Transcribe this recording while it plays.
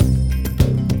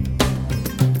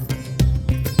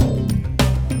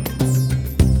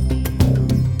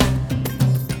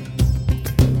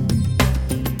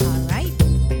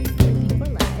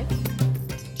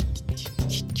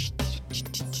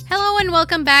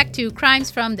welcome back to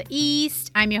Crimes from the East.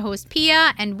 I'm your host,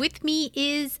 Pia, and with me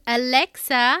is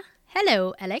Alexa.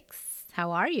 Hello, Alex.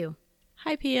 How are you?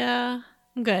 Hi, Pia.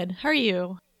 I'm good. How are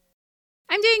you?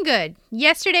 I'm doing good.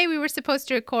 Yesterday we were supposed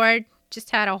to record, just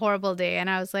had a horrible day, and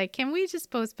I was like, can we just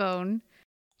postpone?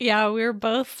 Yeah, we were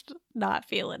both not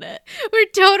feeling it. We're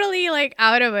totally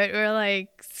out of it. We're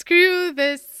like, screw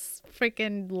this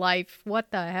freaking life.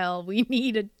 What the hell? We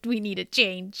need a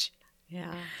change.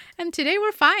 Yeah. And today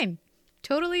we're fine.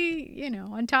 Totally,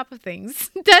 on top of things.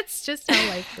 That's just how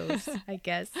life goes, I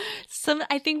guess.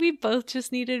 I think we both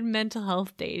just needed mental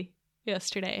health day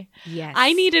yesterday. Yes.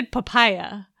 I needed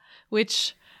papaya,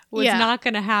 which was not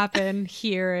going to happen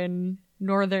here in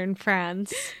northern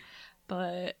France.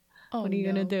 But what are you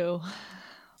going to do?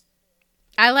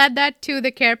 I'll add that to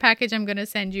the care package I'm going to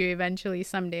send you eventually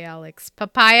someday, Alex.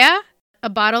 Papaya, a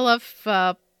bottle of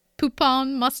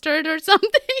Poupon mustard or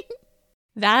something.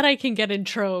 That I can get in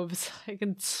troves. I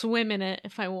can swim in it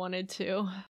if I wanted to.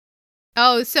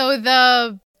 Oh, so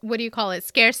what do you call it?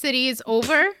 Scarcity is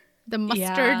over? The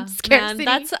mustard scarcity?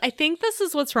 Man, I think this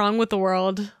is what's wrong with the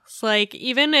world. It's like,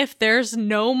 even if there's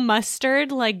no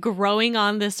mustard, growing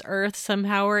on this earth,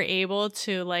 somehow we're able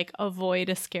to, avoid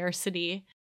a scarcity.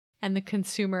 And the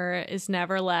consumer is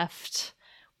never left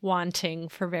wanting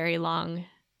for very long.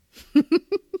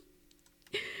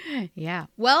 Yeah.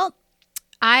 Well,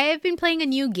 I've been playing a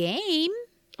new game.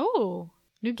 Oh,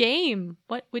 new game.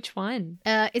 Which one?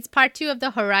 It's part 2 of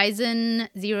the Horizon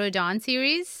Zero Dawn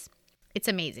series. It's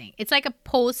amazing. It's like a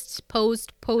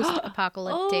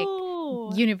post-apocalyptic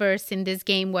universe in this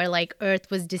game where Earth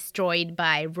was destroyed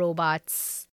by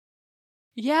robots.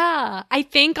 Yeah, I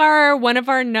think one of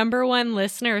our number 1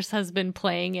 listeners has been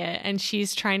playing it, and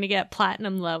she's trying to get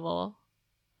platinum level.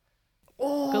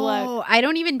 Oh, good luck. I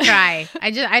don't even try.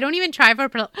 I don't even try for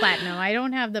platinum. I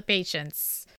don't have the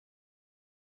patience.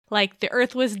 The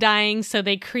Earth was dying, so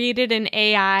they created an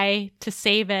AI to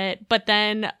save it. But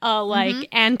then,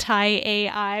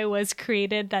 anti-AI was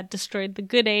created that destroyed the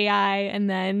good AI, and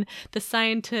then the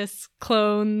scientist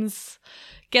gets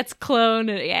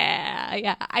cloned.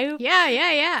 Yeah.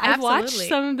 I've watched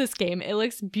some of this game. It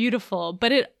looks beautiful,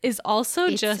 but it is also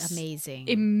just amazing,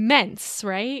 immense,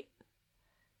 right?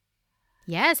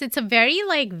 Yes, it's a very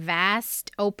vast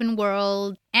open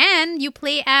world, and you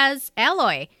play as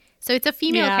Aloy. So it's a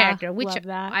female character, which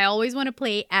I always want to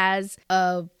play as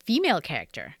a female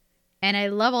character. And I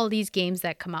love all these games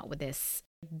that come out with this.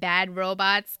 Bad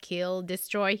robots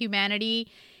destroy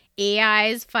humanity,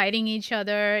 AIs fighting each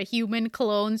other, human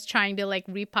clones trying to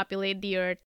repopulate the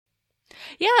earth.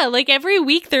 Yeah, every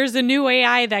week there's a new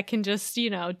AI that can just,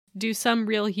 do some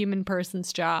real human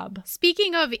person's job.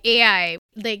 Speaking of AI,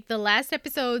 the last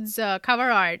episode's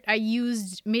cover art, I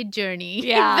used Midjourney,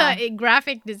 the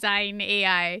graphic design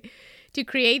AI, to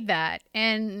create that.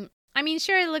 And I mean,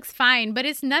 sure, it looks fine, but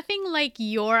it's nothing like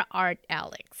your art,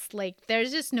 Alex.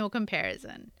 There's just no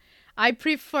comparison. I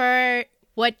prefer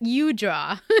what you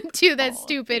draw to that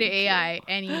stupid AI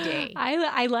any day.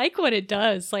 I like what it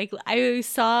does. I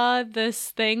saw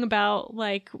this thing about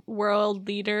world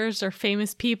leaders or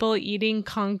famous people eating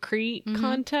concrete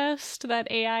contest that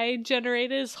AI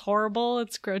generated. Is horrible.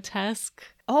 It's grotesque.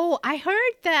 Oh, I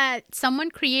heard that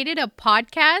someone created a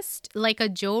podcast, a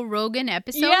Joe Rogan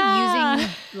episode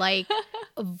using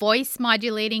voice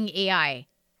modulating AI.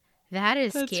 That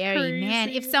is scary, crazy. Man.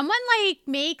 If someone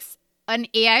makes an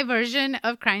AI version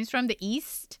of Crimes from the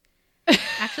East,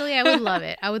 actually, I would love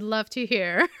it. I would love to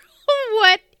hear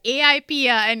what AI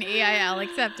Pia and AI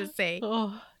Alex have to say.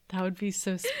 Oh, that would be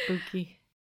so spooky.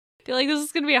 I feel like this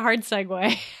is going to be a hard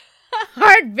segue.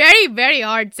 Hard, very, very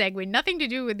hard segue. Nothing to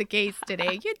do with the case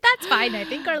today. That's fine. I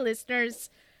think our listeners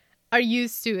are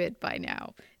used to it by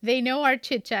now. They know our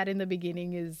chit-chat in the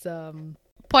beginning is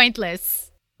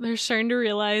pointless. They're starting to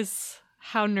realize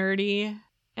how nerdy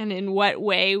and in what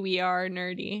way we are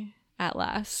nerdy at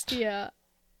last. Yeah.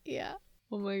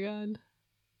 Oh my god.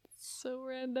 So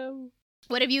random.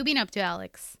 What have you been up to,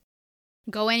 Alex?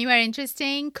 Go anywhere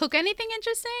interesting? Cook anything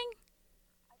interesting?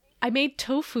 I made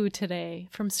tofu today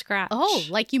from scratch. Oh,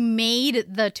 you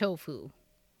made the tofu.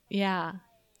 Yeah.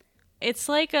 It's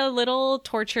a little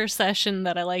torture session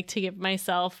that I like to give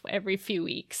myself every few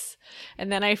weeks.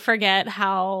 And then I forget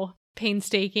how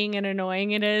painstaking and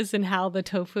annoying it is and how the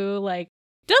tofu,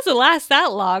 doesn't last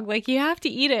that long. You have to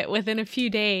eat it within a few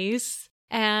days.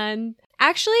 And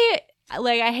actually,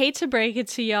 I hate to break it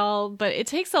to y'all, but it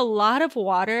takes a lot of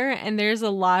water and there's a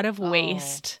lot of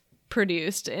waste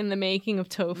produced in the making of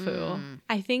tofu.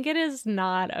 I think it is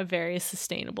not a very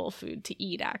sustainable food to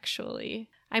eat, actually.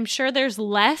 I'm sure there's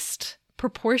less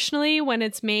proportionally when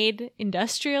it's made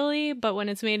industrially, but when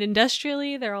it's made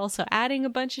industrially, they're also adding a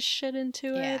bunch of shit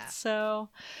into it. So,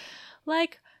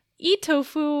 like, eat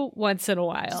tofu once in a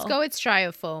while. Just go with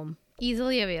styrofoam.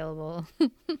 Easily available.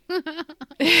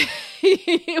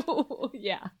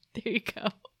 Yeah, there you go.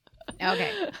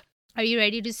 Okay. Are you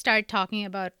ready to start talking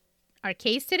about our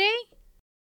case today?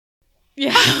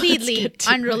 Yeah. Completely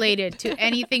unrelated to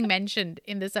anything mentioned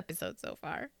in this episode so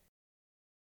far.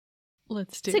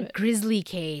 Let's do it. It's a grisly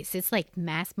case. It's like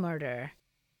mass murder.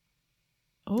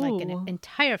 Oh. Like an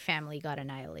entire family got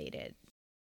annihilated.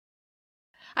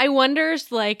 I wonder,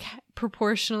 like,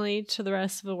 proportionally to the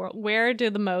rest of the world, where do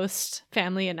the most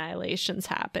family annihilations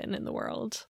happen in the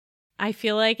world? I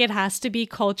feel like it has to be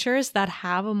cultures that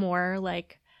have a more,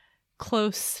 like,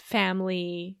 close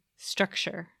family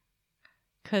structure.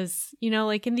 Because, you know,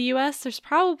 like in the US, there's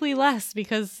probably less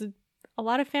because a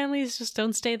lot of families just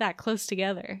don't stay that close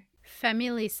together.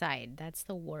 Familicide, that's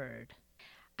the word.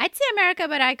 I'd say America,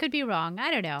 but I could be wrong.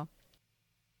 I don't know.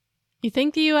 You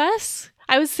think the US?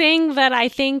 I was saying that I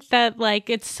think that, like,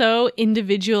 it's so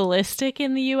individualistic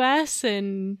in the US,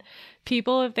 and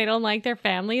people, if they don't like their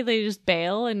family, they just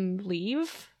bail and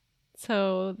leave.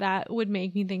 So that would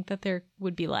make me think that there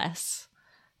would be less.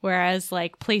 Whereas,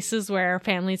 like, places where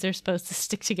families are supposed to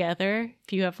stick together,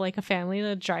 if you have, like, a family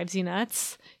that drives you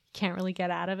nuts, you can't really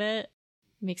get out of it.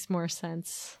 Makes more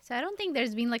sense. So I don't think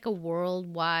there's been, like, a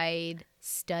worldwide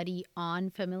study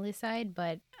on familicide,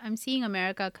 but I'm seeing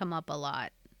America come up a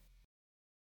lot.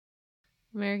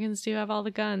 Americans do have all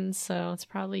the guns, so it's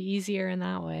probably easier in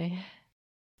that way.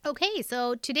 Okay,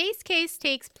 so today's case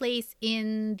takes place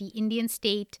in the Indian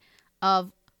state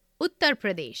of Uttar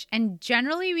Pradesh. And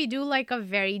generally, we do like a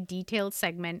very detailed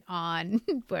segment on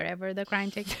wherever the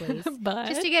crime takes place.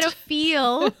 Just to get a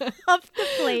feel of the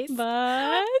place.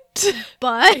 But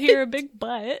I hear a big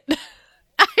but.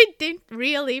 I didn't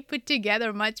really put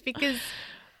together much because,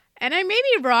 and I may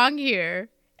be wrong here,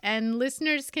 and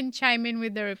listeners can chime in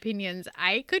with their opinions.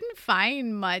 I couldn't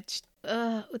find much.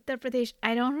 Uttar Pradesh,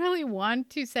 I don't really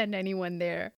want to send anyone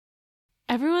there.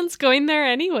 Everyone's going there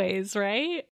anyways,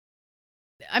 right?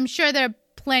 I'm sure there are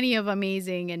plenty of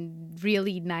amazing and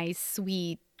really nice,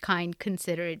 sweet, kind,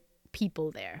 considerate people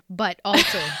there. But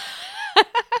also,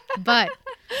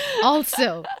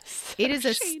 it is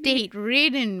a state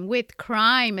ridden with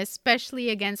crime, especially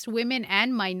against women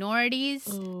and minorities.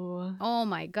 Ooh. Oh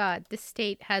my God, this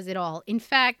state has it all. In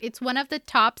fact, it's one of the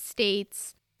top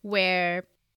states where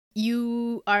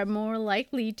you are more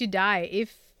likely to die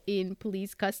if in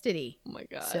police custody. Oh my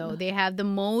God. So they have the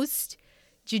most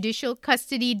judicial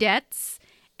custody deaths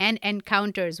and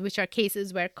encounters, which are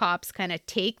cases where cops kind of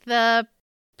take the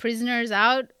prisoners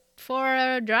out for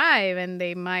a drive and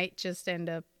they might just end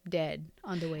up dead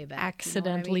on the way back.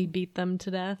 Accidentally beat them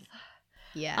to death.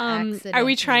 Yeah. Are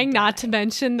we trying not to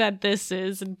mention that this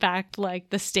is, in fact,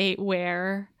 like the state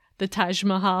where the Taj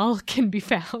Mahal can be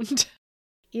found?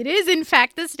 It is, in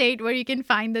fact, the state where you can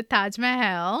find the Taj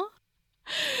Mahal.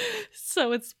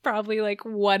 So it's probably like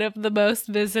one of the most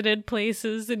visited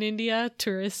places in India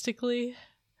touristically.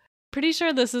 Pretty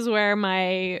sure this is where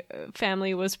my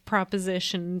family was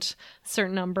propositioned a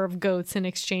certain number of goats in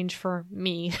exchange for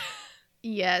me.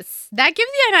 Yes, that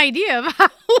gives you an idea of how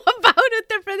about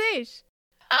Uttar Pradesh.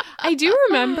 I do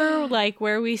remember like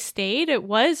where we stayed. It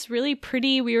was really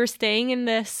pretty. We were staying in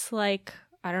this like,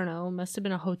 I don't know, must have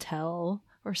been a hotel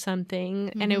or something.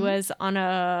 Mm-hmm. And it was on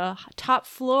a top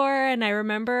floor. And I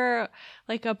remember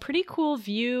like a pretty cool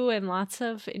view and lots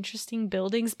of interesting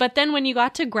buildings. But then when you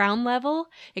got to ground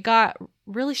level, it got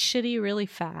really shitty really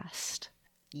fast.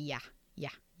 Yeah.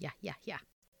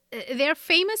 They're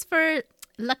famous for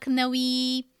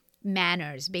Lucknowi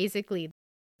manners. Basically,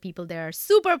 people there are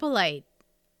super polite.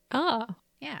 Oh.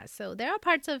 Yeah, so there are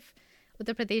parts of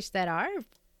Uttar Pradesh that are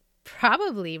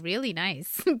probably really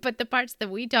nice, but the parts that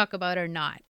we talk about are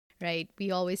not, right?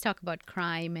 We always talk about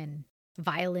crime and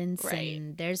violence, right,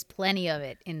 and there's plenty of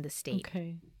it in the state.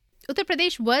 Okay. Uttar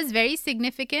Pradesh was very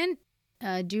significant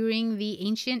during the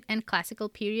ancient and classical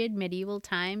period, medieval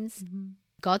times. Mm-hmm.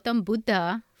 Gautam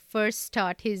Buddha first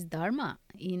taught his dharma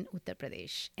in Uttar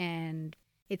Pradesh, and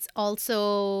it's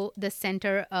also the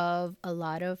center of a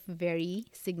lot of very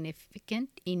significant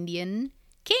Indian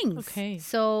kings. Okay.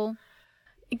 So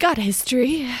it got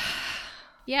history.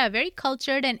 Yeah, very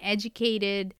cultured and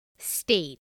educated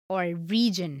state, or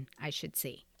region, I should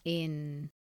say,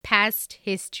 in past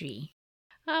history.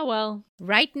 Oh, well.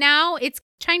 Right now, it's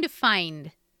trying to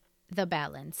find the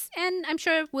balance, and I'm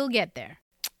sure we'll get there.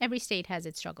 Every state has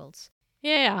its struggles.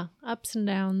 Yeah, ups and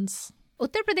downs.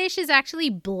 Uttar Pradesh is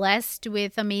actually blessed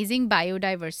with amazing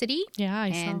biodiversity. Yeah,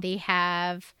 I saw. And they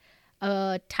have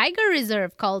a tiger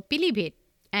reserve called Pilibhit,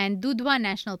 and Dudhwa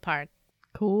National Park.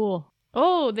 Cool.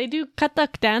 Oh, they do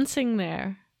Kathak dancing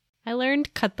there. I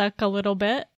learned Kathak a little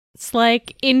bit. It's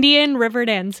like Indian river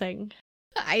dancing.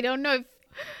 I don't know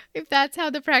if that's how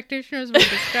the practitioners would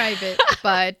describe it,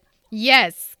 but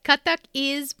yes, Kathak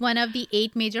is one of the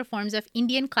 8 major forms of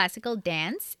Indian classical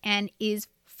dance and is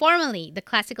formally the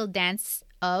classical dance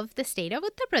of the state of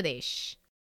Uttar Pradesh.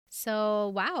 So,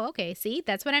 wow, okay, see,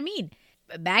 that's what I mean.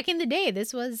 Back in the day,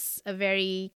 this was a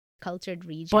very cultured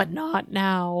region. But not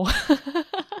now.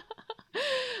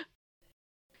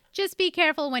 Just be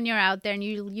careful when you're out there and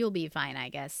you'll be fine, I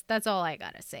guess. That's all I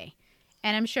gotta say.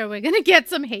 And I'm sure we're gonna get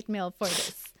some hate mail for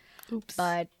this. Oops.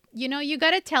 But, you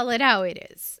gotta tell it how it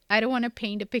is. I don't want to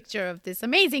paint a picture of this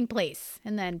amazing place.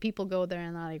 And then people go there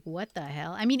and they're like, what the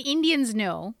hell? I mean, Indians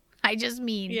know. I just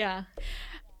mean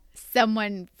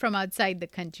someone from outside the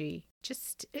country.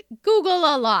 Just Google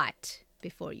a lot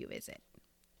before you visit.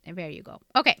 And there you go.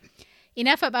 Okay,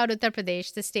 enough about Uttar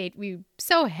Pradesh, the state we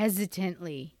so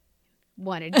hesitantly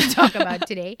wanted to talk about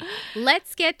today.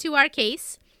 Let's get to our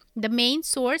case. The main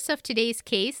source of today's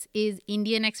case is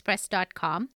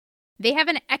IndianExpress.com. They have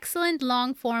an excellent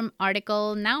long-form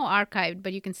article, now archived,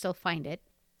 but you can still find it,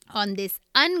 on this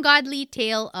ungodly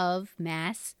tale of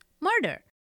mass murder.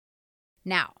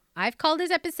 Now, I've called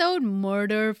this episode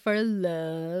Murder for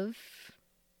Love.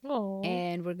 Aww.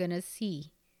 And we're going to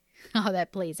see how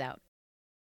that plays out.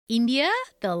 India,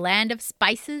 the land of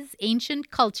spices, ancient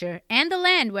culture, and the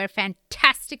land where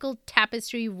fantastical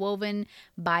tapestry woven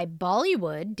by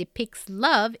Bollywood depicts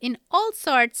love in all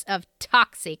sorts of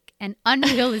toxic and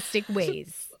unrealistic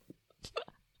ways.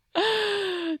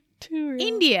 Too real.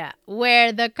 India,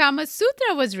 where the Kama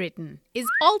Sutra was written, is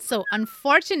also,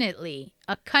 unfortunately,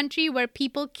 a country where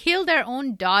people kill their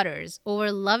own daughters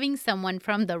over loving someone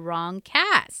from the wrong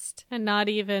caste. And not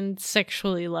even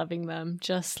sexually loving them,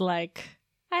 just like,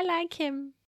 I like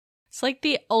him. It's like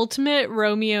the ultimate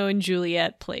Romeo and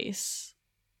Juliet place.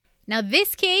 Now,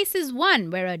 this case is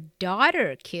one where a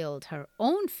daughter killed her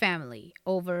own family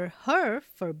over her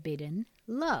forbidden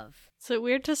love. Is it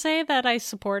weird to say that I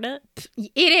support it?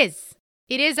 It is.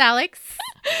 It is, Alex.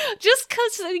 Just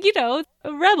because,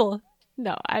 a rebel.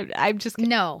 No, I'm just kidding.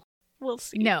 No. We'll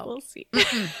see. No. We'll see.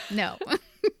 No.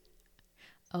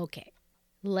 Okay.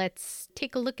 Let's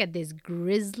take a look at this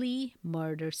grisly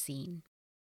murder scene.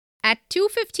 At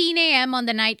 2:15 a.m. on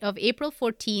the night of April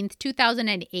 14th,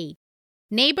 2008,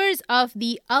 neighbors of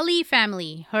the Ali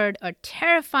family heard a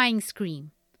terrifying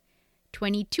scream.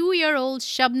 22-year-old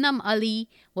Shabnam Ali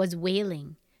was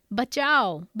wailing,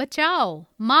 "Bachao, bachao,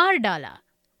 maar dala,"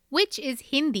 which is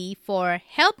Hindi for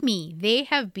 "Help me, they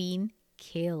have been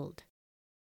killed."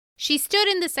 She stood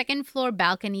in the second-floor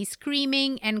balcony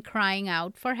screaming and crying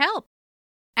out for help.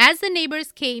 As the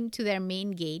neighbors came to their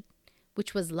main gate,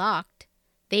 which was locked,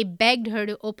 they begged her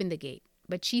to open the gate,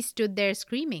 but she stood there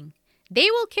screaming, "They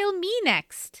will kill me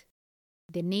next."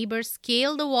 The neighbors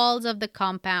scaled the walls of the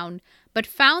compound, but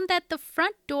found that the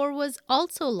front door was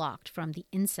also locked from the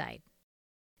inside.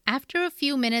 After a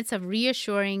few minutes of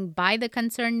reassuring by the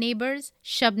concerned neighbors,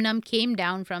 Shabnam came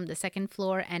down from the second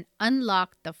floor and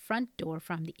unlocked the front door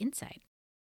from the inside.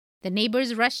 The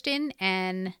neighbors rushed in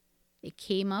and they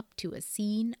came up to a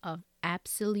scene of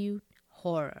absolute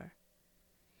horror.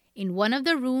 In one of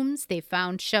the rooms, they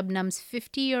found Shabnam's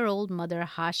 50-year-old mother,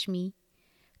 Hashmi,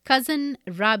 cousin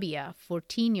Rabia,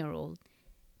 14-year-old,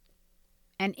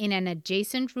 and in an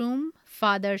adjacent room,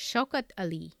 father Shaukat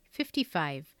Ali,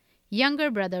 55,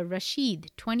 younger brother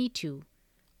Rashid, 22,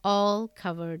 all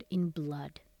covered in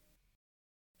blood.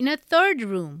 In a third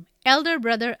room, elder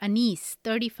brother Anis,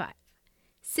 35,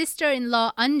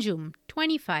 sister-in-law Anjum,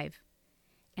 25,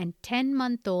 and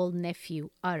 10-month-old nephew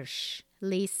Arsh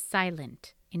lay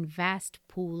silent in vast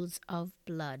pools of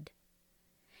blood.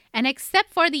 And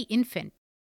except for the infant,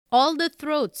 all the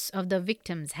throats of the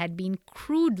victims had been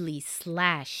crudely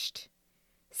slashed,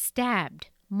 stabbed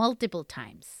multiple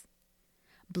times.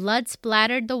 Blood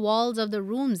splattered the walls of the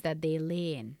rooms that they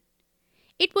lay in.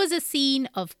 It was a scene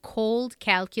of cold,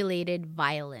 calculated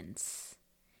violence.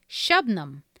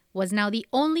 Shabnam was now the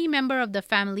only member of the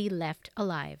family left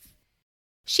alive.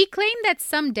 She claimed that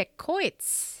some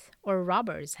dacoits or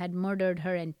robbers had murdered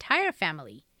her entire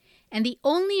family, and the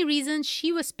only reason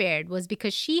she was spared was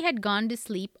because she had gone to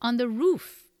sleep on the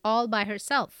roof all by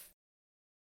herself.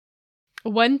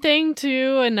 One thing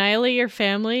to annihilate your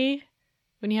family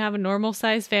when you have a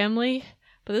normal-sized family,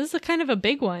 but this is a kind of a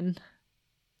big one.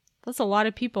 That's a lot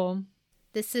of people.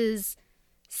 This is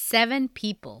 7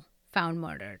 people found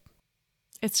murdered.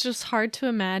 It's just hard to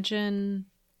imagine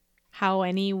how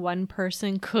any one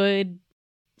person could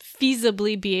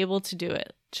feasibly be able to do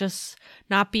it. just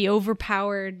not be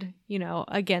overpowered,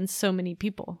 against so many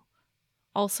people.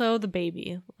 Also, the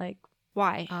baby. Like,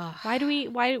 why?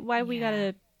 Why we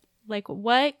gotta, like,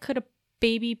 what could a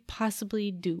baby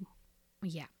possibly do?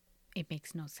 Yeah, it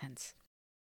makes no sense.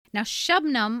 Now,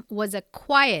 Shabnam was a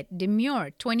quiet,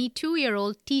 demure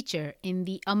 22-year-old teacher in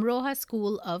the Amroha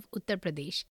school of Uttar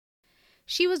Pradesh.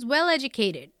 She was well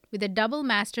educated with a double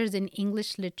master's in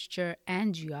English literature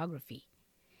and geography.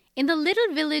 In the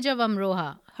little village of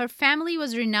Amroha, her family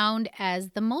was renowned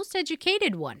as the most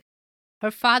educated one.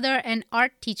 Her father, an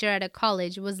art teacher at a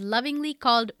college, was lovingly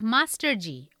called Master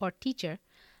Ji, or teacher,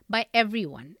 by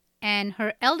everyone. And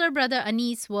her elder brother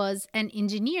Anis was an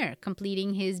engineer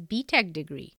completing his B.Tech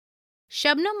degree.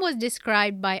 Shabnam was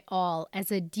described by all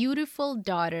as a dutiful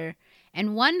daughter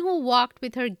and one who walked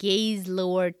with her gaze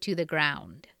lowered to the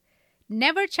ground,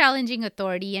 never challenging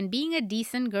authority and being a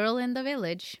decent girl in the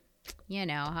village. You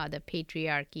know how the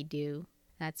patriarchy do.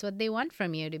 That's what they want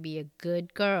from you, to be a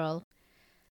good girl.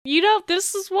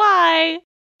 This is why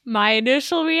my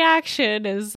initial reaction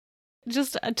is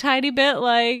just a tiny bit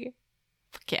like,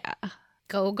 fuck yeah.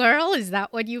 Go girl? Is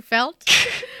that what you felt?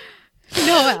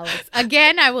 No, Alice.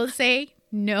 Again, I will say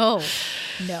no.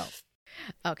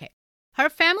 Okay. Her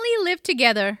family lived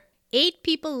together. 8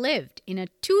 people lived in a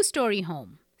 2-story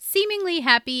home, seemingly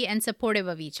happy and supportive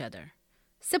of each other.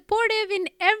 Supportive in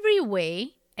every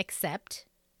way except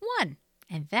one,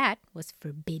 and that was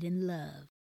forbidden love.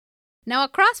 Now,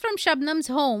 across from Shabnam's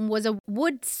home was a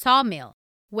wood sawmill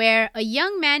where a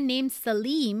young man named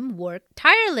Salim worked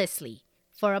tirelessly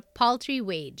for a paltry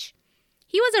wage.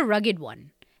 He was a rugged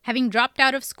one, having dropped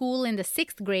out of school in the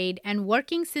 6th grade and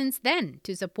working since then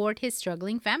to support his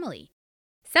struggling family.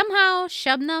 Somehow,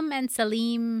 Shabnam and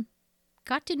Salim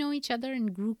got to know each other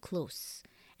and grew close,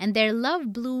 and their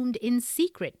love bloomed in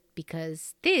secret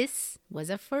because this was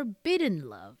a forbidden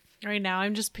love. Right now,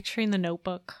 I'm just picturing The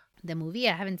Notebook. The movie?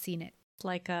 I haven't seen it.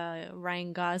 Like a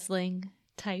Ryan Gosling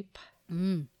type.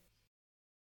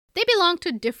 They belonged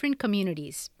to different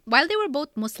communities. While they were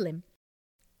both Muslim,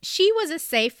 she was a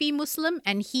Saifi Muslim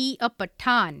and he a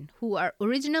Pathan, who are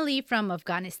originally from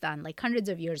Afghanistan, like hundreds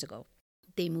of years ago.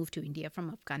 They moved to India from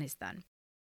Afghanistan.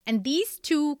 And these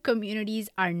two communities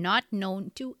are not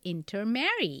known to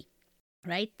intermarry,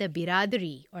 right? The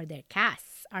biradari, or their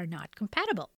castes, are not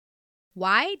compatible.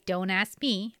 Why? Don't ask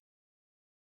me.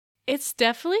 It's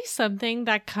definitely something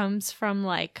that comes from,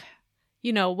 like,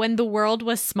 when the world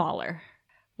was smaller,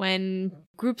 when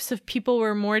groups of people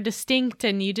were more distinct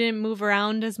and you didn't move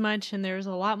around as much, and there was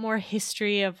a lot more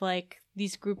history of, like,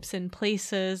 these groups and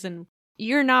places, and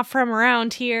you're not from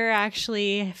around here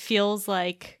actually feels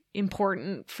like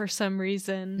important for some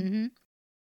reason. Mm-hmm.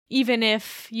 Even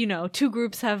if, 2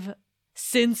 groups have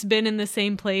since been in the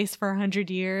same place for 100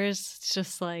 years, it's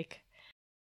just like...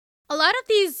 A lot of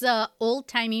these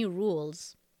old-timey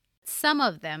rules, some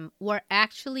of them were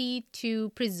actually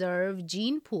to preserve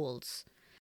gene pools.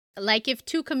 Like if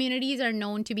 2 communities are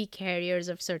known to be carriers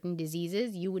of certain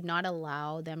diseases, you would not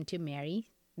allow them to marry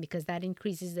because that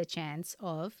increases the chance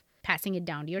of passing it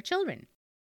down to your children.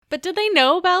 But did they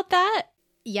know about that?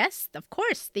 Yes, of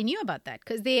course. They knew about that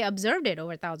because they observed it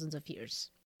over thousands of years.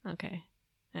 Okay.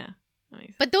 Yeah.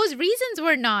 Nice. But those reasons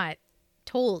were not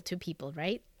told to people,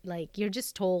 right? Like, you're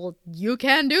just told, you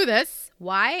can do this.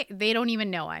 Why? They don't even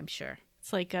know, I'm sure.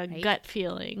 It's like a gut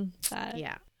feeling that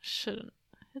yeah. shouldn't.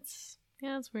 It's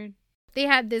weird. They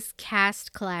had this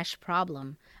caste clash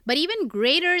problem. But even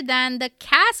greater than the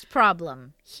caste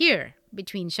problem here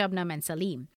between Shabnam and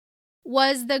Salim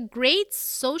was the great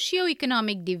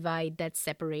socioeconomic divide that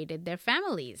separated their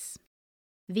families.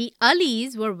 The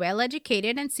Alis were well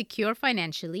educated and secure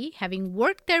financially, having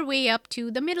worked their way up to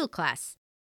the middle class.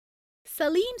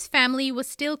 Salim's family was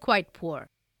still quite poor,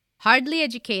 hardly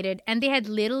educated, and they had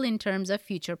little in terms of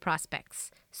future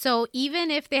prospects. So even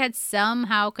if they had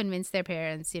somehow convinced their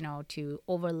parents, to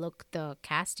overlook the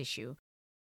caste issue,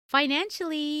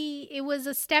 financially, it was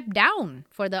a step down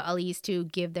for the Alis to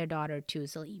give their daughter to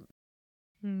Salim.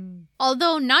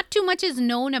 Although not too much is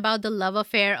known about the love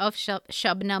affair of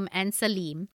Shabnam and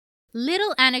Salim,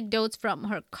 little anecdotes from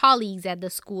her colleagues at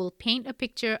the school paint a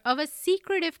picture of a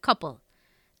secretive couple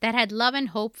that had love and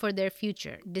hope for their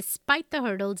future, despite the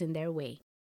hurdles in their way.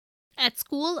 At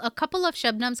school, a couple of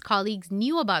Shabnam's colleagues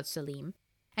knew about Salim,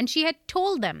 and she had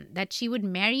told them that she would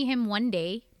marry him one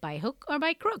day by hook or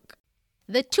by crook.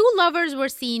 The 2 lovers were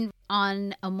seen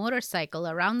on a motorcycle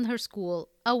around her school,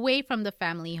 away from the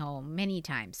family home many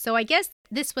times. So I guess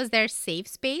this was their safe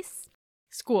space.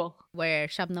 School. Where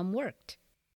Shabnam worked.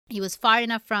 He was far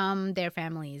enough from their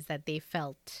families that they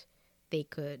felt they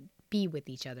could be with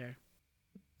each other.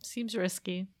 Seems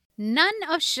risky. None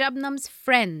of Shabnam's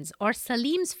friends or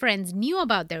Salim's friends knew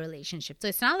about their relationship. So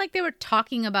it's not like they were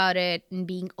talking about it and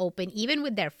being open, even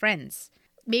with their friends.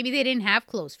 Maybe they didn't have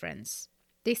close friends.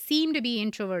 They seem to be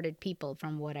introverted people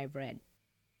from what I've read.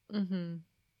 Mm-hmm.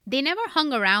 They never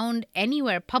hung around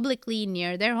anywhere publicly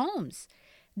near their homes.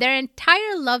 Their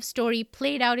entire love story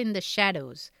played out in the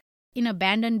shadows, in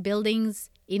abandoned buildings,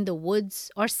 in the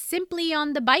woods, or simply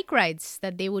on the bike rides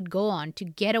that they would go on to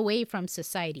get away from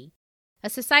society. A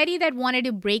society that wanted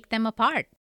to break them apart.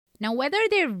 Now, whether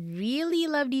they really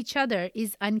loved each other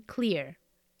is unclear,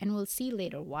 and we'll see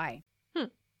later why.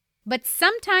 But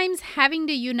sometimes having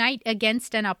to unite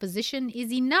against an opposition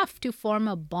is enough to form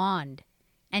a bond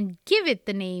and give it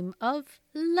the name of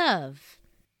love.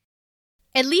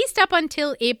 At least up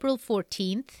until April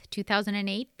 14th,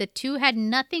 2008, the two had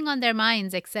nothing on their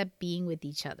minds except being with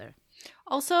each other.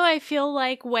 Also, I feel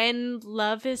like when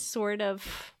love is sort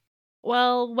of,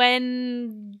 well,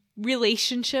 when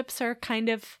relationships are kind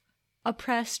of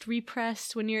oppressed,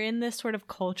 repressed, when you're in this sort of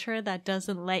culture that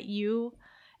doesn't let you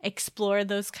explore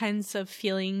those kinds of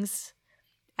feelings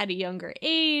at a younger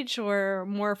age or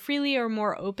more freely or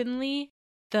more openly,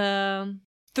 the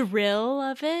thrill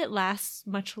of it lasts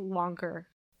much longer.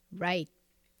 Right.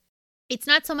 It's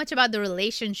not so much about the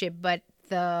relationship, but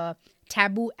the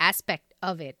taboo aspect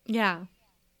of it. Yeah.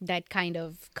 That kind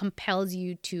of compels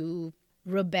you to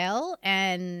rebel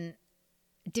and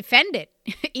defend it.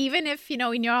 Even if,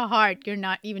 in your heart, you're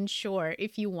not even sure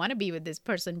if you want to be with this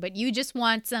person, but you just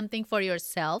want something for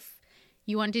yourself.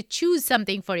 You want to choose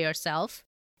something for yourself.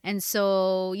 And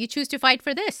so you choose to fight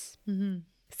for this. Mm-hmm.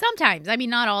 Sometimes,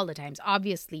 not all the times.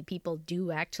 Obviously, people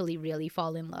do actually really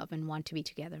fall in love and want to be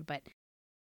together. But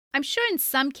I'm sure in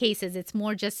some cases, it's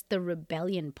more just the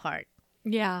rebellion part.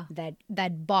 Yeah.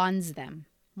 That bonds them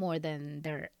more than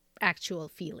their actual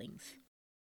feelings.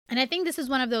 And I think this is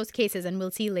one of those cases, and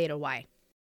we'll see later why.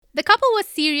 The couple was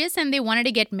serious and they wanted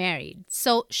to get married.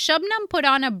 So Shabnam put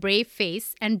on a brave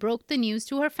face and broke the news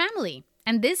to her family.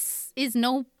 And this is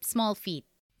no small feat.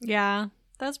 Yeah,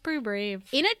 that's pretty brave.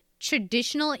 In a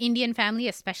traditional Indian family,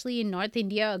 especially in North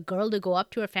India, a girl to go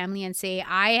up to her family and say,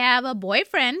 I have a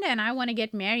boyfriend and I want to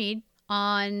get married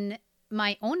on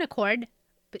my own accord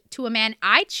to a man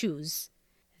I choose.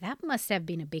 That must have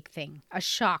been a big thing, a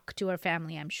shock to her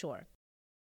family, I'm sure.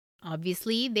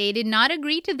 Obviously, they did not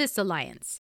agree to this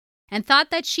alliance and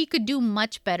thought that she could do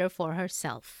much better for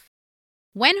herself.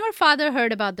 When her father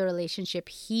heard about the relationship,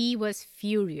 he was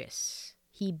furious.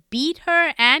 He beat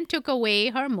her and took away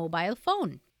her mobile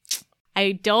phone.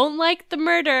 I don't like the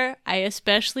murder. I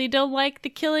especially don't like the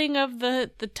killing of the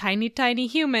tiny, tiny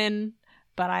human.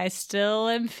 But I still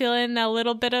am feeling a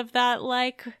little bit of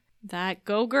that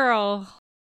go girl.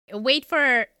 Wait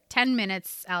for 10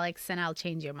 minutes, Alex, and I'll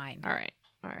change your mind. All right.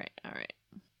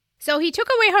 So he took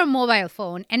away her mobile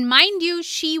phone, and mind you,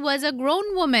 she was a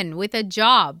grown woman with a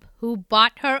job who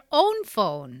bought her own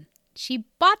phone. She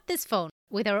bought this phone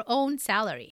with her own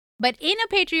salary. But in a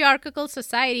patriarchal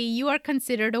society, you are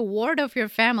considered a ward of your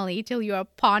family till you are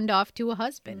pawned off to a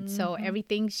husband. Mm-hmm. So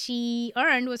everything she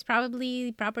earned was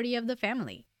probably property of the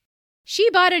family. She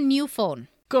bought a new phone.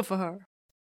 Good for her.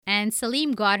 And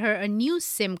Salim got her a new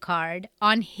SIM card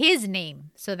on his name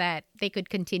so that they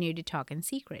could continue to talk in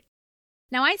secret.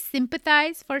 Now, I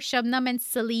sympathize for Shabnam and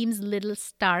Salim's little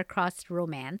star-crossed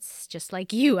romance, just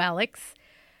like you, Alex.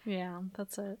 Yeah,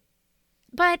 that's it.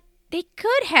 But they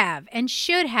could have and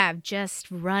should have just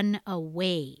run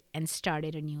away and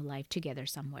started a new life together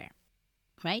somewhere,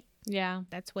 right? Yeah.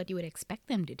 That's what you would expect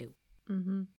them to do.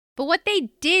 Mm-hmm. But what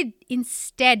they did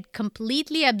instead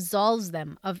completely absolves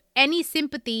them of any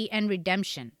sympathy and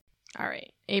redemption. All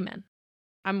right. Amen.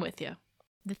 I'm with you.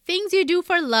 The things you do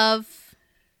for love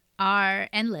are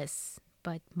endless,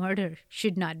 but murder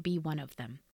should not be one of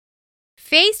them.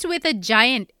 Faced with a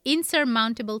giant,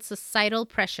 insurmountable societal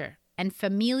pressure and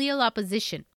familial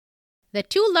opposition, the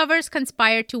two lovers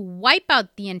conspired to wipe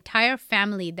out the entire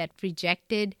family that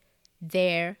rejected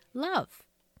their love.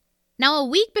 Now, a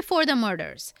week before the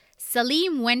murders,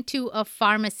 Salim went to a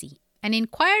pharmacy and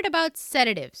inquired about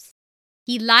sedatives.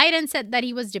 He lied and said that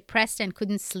he was depressed and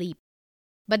couldn't sleep.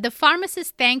 But the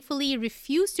pharmacist thankfully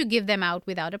refused to give them out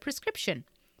without a prescription.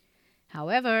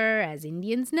 However, as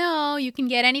Indians know, you can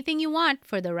get anything you want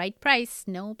for the right price.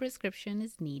 No prescription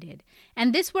is needed.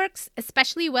 And this works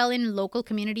especially well in local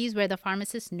communities where the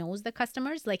pharmacist knows the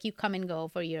customers. Like, you come and go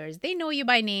for years. They know you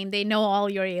by name. They know all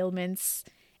your ailments.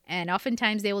 And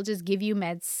oftentimes they will just give you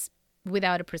meds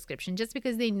without a prescription just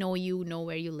because they know you, know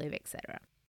where you live, etc.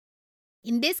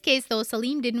 In this case, though,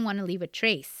 Salim didn't want to leave a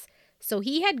trace. So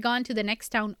he had gone to the next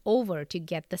town over to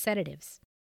get the sedatives.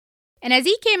 And as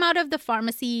he came out of the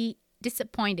pharmacy,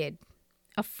 disappointed.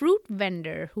 A fruit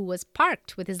vendor who was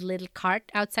parked with his little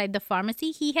cart outside the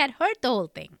pharmacy, he had heard the whole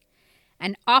thing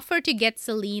and offered to get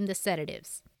Salim the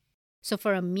sedatives. So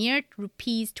for a mere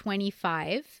rupees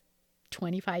 25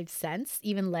 cents,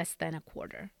 even less than a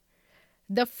quarter,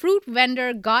 the fruit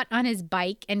vendor got on his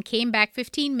bike and came back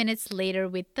 15 minutes later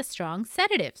with the strong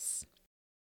sedatives.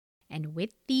 And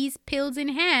with these pills in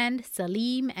hand,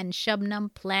 Salim and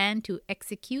Shabnam planned to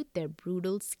execute their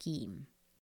brutal scheme.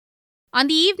 On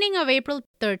the evening of April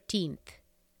 13th,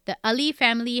 the Ali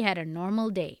family had a normal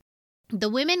day. The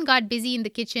women got busy in the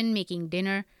kitchen making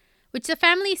dinner, which the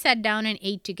family sat down and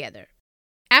ate together.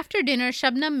 After dinner,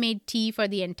 Shabnam made tea for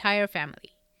the entire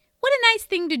family. What a nice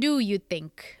thing to do, you'd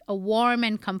think. A warm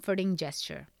and comforting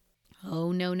gesture.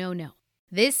 Oh, no.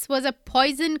 This was a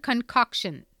poison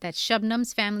concoction that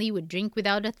Shabnam's family would drink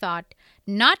without a thought,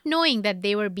 not knowing that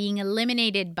they were being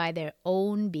eliminated by their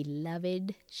own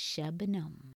beloved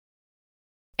Shabnam.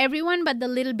 Everyone but the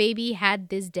little baby had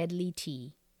this deadly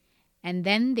tea. And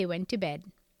then they went to bed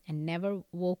and never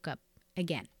woke up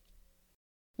again.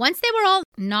 Once they were all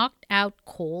knocked out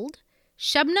cold,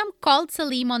 Shabnam called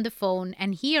Salim on the phone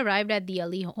and he arrived at the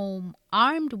Ali home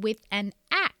armed with an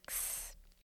axe.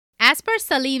 As per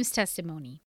Salim's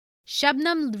testimony,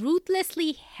 Shabnam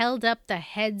ruthlessly held up the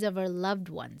heads of her loved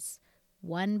ones,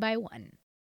 one by one,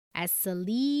 as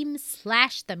Salim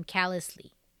slashed them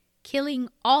callously, killing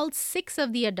all 6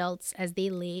 of the adults as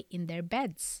they lay in their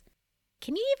beds.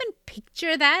 Can you even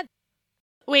picture that?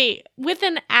 Wait, with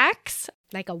an axe?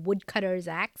 Like a woodcutter's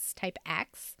axe type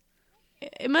axe?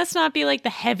 It must not be like the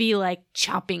heavy, like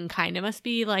chopping kind. It must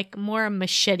be like more a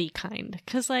machete kind.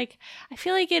 Because like, I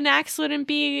feel like an axe wouldn't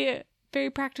be a very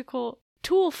practical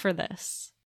tool for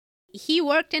this. He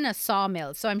worked in a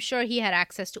sawmill, so I'm sure he had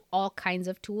access to all kinds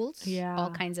of tools. Yeah.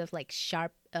 All kinds of like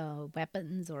sharp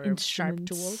weapons or sharp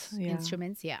tools. Yeah.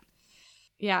 Instruments, yeah.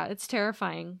 Yeah, it's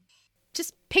terrifying.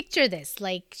 Just picture this.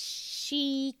 Like,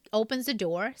 she opens the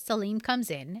door, Salim comes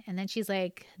in, and then she's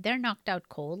like, they're knocked out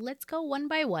cold. Let's go one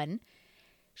by one.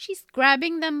 She's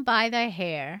grabbing them by the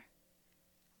hair,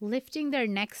 lifting their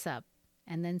necks up,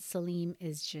 and then Salim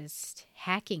is just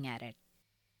hacking at it.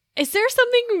 Is there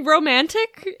something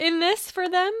romantic in this for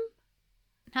them?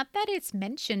 Not that it's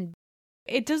mentioned.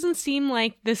 It doesn't seem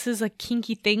like this is a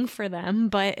kinky thing for them,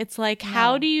 but it's like, No.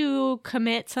 How do you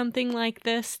commit something like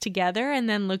this together and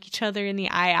then look each other in the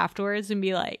eye afterwards and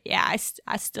be like, yeah,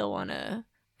 I still want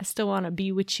to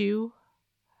be with you?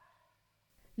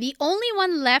 The only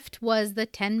one left was the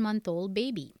 10-month-old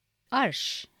baby,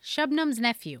 Arsh, Shabnam's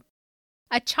nephew,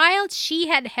 a child she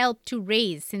had helped to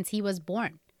raise since he was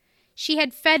born. She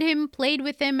had fed him, played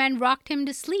with him, and rocked him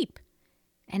to sleep.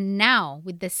 And now,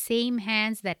 with the same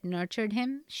hands that nurtured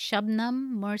him,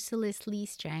 Shabnam mercilessly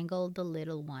strangled the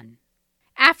little one.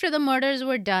 After the murders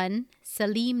were done,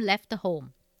 Salim left the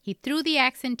home. He threw the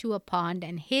axe into a pond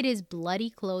and hid his bloody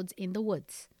clothes in the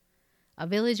woods. A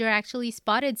villager actually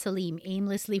spotted Salim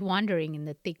aimlessly wandering in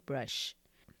the thick brush,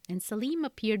 and Salim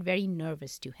appeared very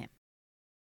nervous to him.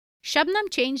 Shabnam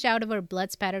changed out of her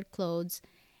blood-spattered clothes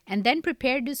and then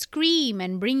prepared to scream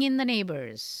and bring in the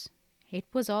neighbors. It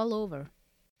was all over.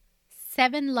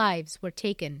 7 lives were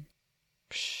taken.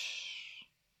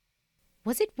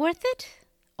 Was it worth it?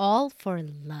 All for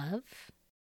love?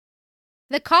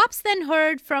 The cops then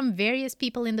heard from various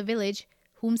people in the village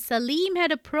whom Salim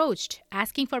had approached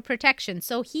asking for protection.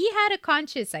 So he had a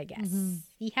conscience, I guess. Mm-hmm.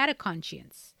 He had a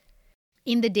conscience.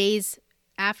 In the days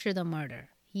after the murder,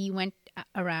 he went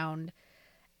around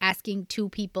asking 2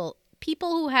 people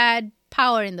who had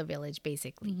power in the village,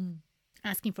 basically,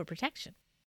 asking for protection.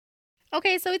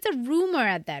 Okay, so it's a rumor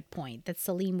at that point that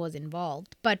Salim was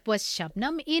involved, but was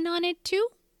Shabnam in on it too?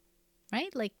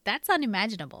 Right? Like, that's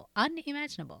unimaginable.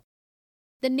 Unimaginable.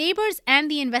 The neighbors and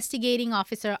the investigating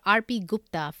officer R.P.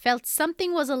 Gupta felt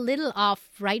something was a little off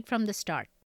right from the start.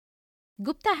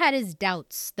 Gupta had his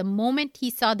doubts the moment he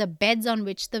saw the beds on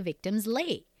which the victims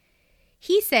lay.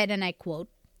 He said, and I quote,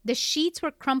 "The sheets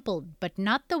were crumpled, but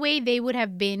not the way they would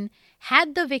have been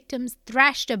had the victims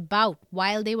thrashed about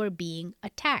while they were being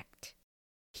attacked."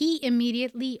 He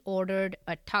immediately ordered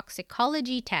a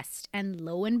toxicology test, and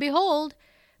lo and behold,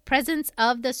 presence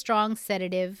of the strong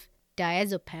sedative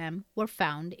diazepam were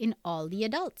found in all the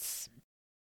adults.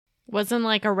 Wasn't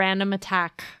like a random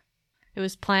attack. It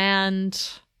was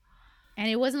planned. And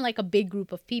it wasn't like a big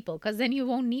group of people, because then you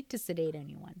won't need to sedate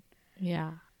anyone.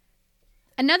 Yeah.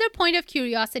 Another point of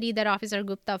curiosity that Officer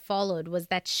Gupta followed was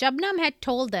that Shabnam had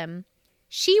told them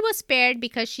she was spared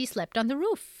because she slept on the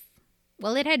roof.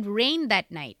 Well, it had rained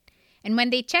that night, and when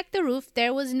they checked the roof,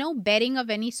 there was no bedding of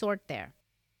any sort there.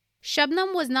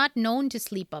 Shabnam was not known to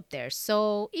sleep up there,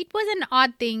 so it was an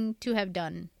odd thing to have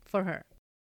done for her.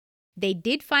 They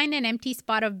did find an empty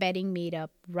spot of bedding made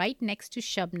up right next to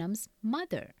Shabnam's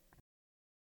mother.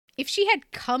 If she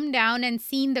had come down and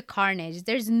seen the carnage,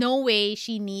 there's no way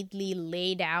she neatly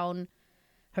lay down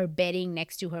her bedding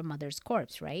next to her mother's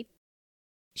corpse, right?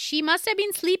 She must have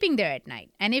been sleeping there at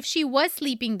night. And if she was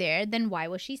sleeping there, then why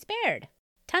was she spared?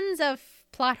 Tons of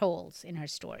plot holes in her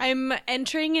story. I'm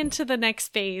entering into the next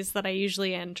phase that I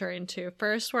usually enter into.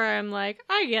 First, where I'm like,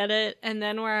 I get it. And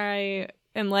then where I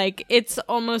am like, it's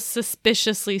almost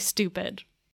suspiciously stupid.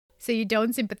 So you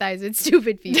don't sympathize with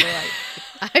stupid people.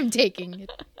 I'm taking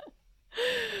it.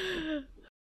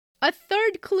 A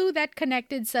third clue that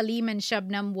connected Salim and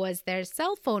Shabnam was their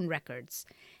cell phone records.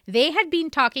 They had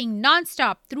been talking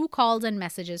nonstop through calls and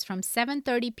messages from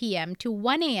 7:30 p.m. to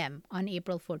 1 a.m. on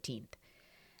April 14th.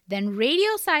 Then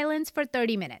radio silence for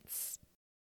 30 minutes.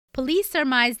 Police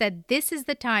surmised that this is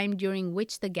the time during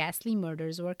which the ghastly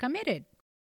murders were committed.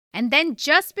 And then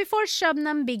just before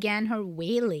Shabnam began her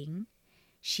wailing,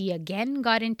 she again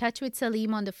got in touch with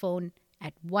Salim on the phone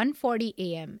at 1:40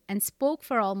 a.m. and spoke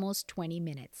for almost 20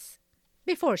 minutes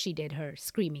before she did her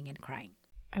screaming and crying.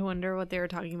 I wonder what they were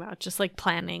talking about. Just like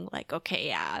planning, like, okay,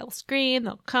 yeah, I'll scream,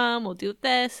 they'll come, we'll do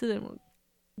this, and then we'll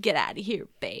get out of here,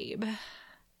 babe.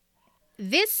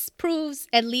 This proves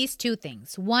at least two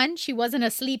things. One, she wasn't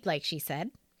asleep like she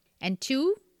said. And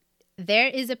two, there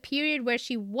is a period where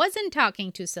she wasn't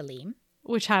talking to Salim.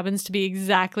 Which happens to be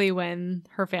exactly when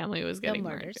her family was getting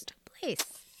murdered. Took place.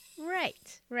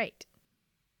 Right.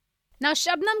 Now,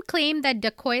 Shabnam claimed that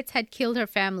dacoits had killed her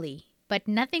family, but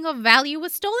nothing of value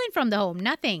was stolen from the home.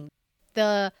 Nothing.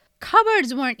 The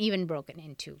cupboards weren't even broken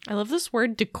into. I love this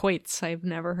word dacoits. I've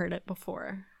never heard it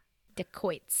before.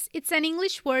 Dacoits. It's an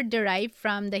English word derived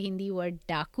from the Hindi word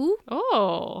daku.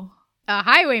 Oh. A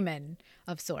highwayman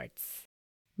of sorts.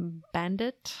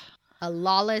 Bandit. A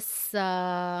lawless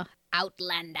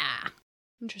outlander.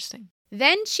 Interesting.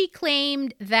 Then she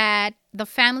claimed that the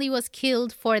family was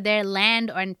killed for their land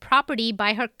and property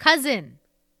by her cousin,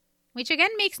 which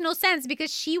again makes no sense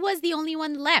because she was the only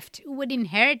one left who would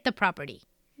inherit the property.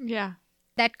 Yeah.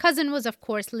 That cousin was, of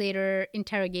course, later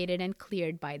interrogated and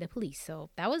cleared by the police, so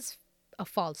that was a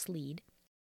false lead.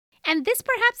 And this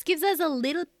perhaps gives us a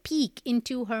little peek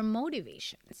into her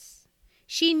motivations.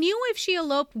 She knew if she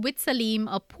eloped with Salim,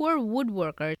 a poor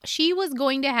woodworker, she was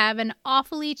going to have an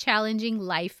awfully challenging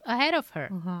life ahead of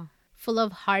her, full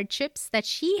of hardships that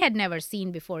she had never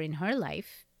seen before in her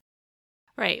life.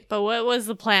 Right, but what was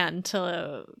the plan?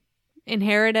 To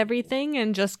inherit everything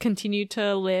and just continue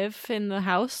to live in the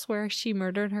house where she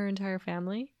murdered her entire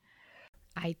family?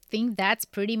 I think that's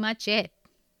pretty much it.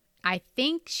 I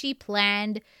think she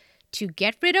planned to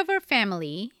get rid of her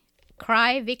family,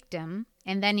 cry victim,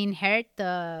 and then inherit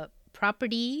the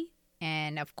property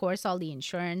and, of course, all the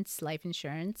insurance, life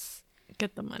insurance.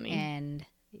 Get the money.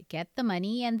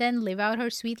 And then live out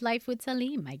her sweet life with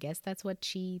Salim. I guess that's what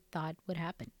she thought would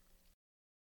happen.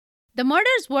 The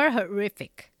murders were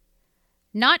horrific.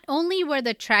 Not only were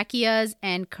the tracheas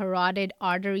and carotid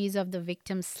arteries of the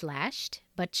victims slashed,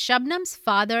 but Shabnam's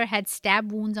father had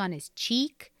stab wounds on his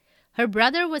cheek. Her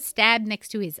brother was stabbed next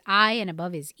to his eye and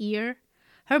above his ear.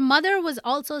 Her mother was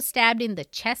also stabbed in the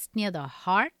chest near the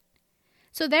heart.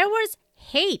 So there was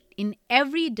hate in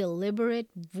every deliberate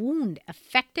wound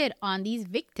affected on these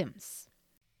victims.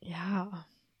 Yeah.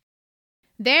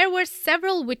 There were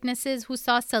several witnesses who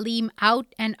saw Salim out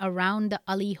and around the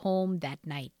Ali home that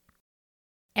night.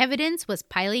 Evidence was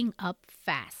piling up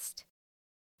fast.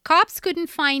 Cops couldn't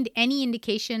find any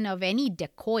indication of any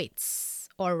dacoits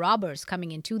or robbers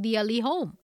coming into the Ali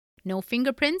home. No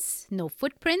fingerprints, no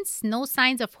footprints, no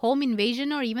signs of home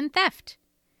invasion or even theft.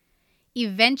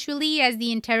 Eventually, as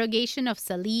the interrogation of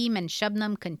Salim and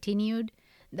Shabnam continued,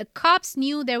 the cops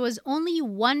knew there was only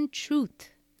one truth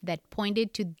that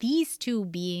pointed to these two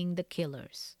being the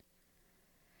killers.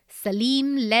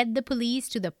 Salim led the police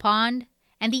to the pond,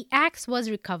 and the axe was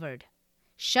recovered.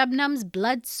 Shabnam's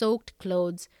blood-soaked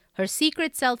clothes, her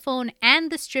secret cell phone,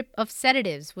 and the strip of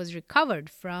sedatives was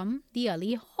recovered from the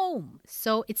Ali home.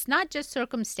 So it's not just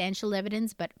circumstantial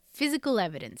evidence, but physical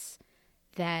evidence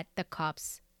that the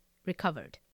cops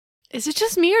recovered. Is it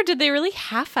just me, or did they really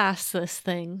half-ass this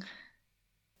thing?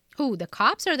 Who, the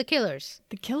cops or the killers?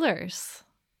 The killers.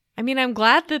 I mean, I'm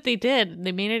glad that they did.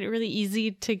 They made it really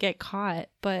easy to get caught,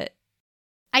 but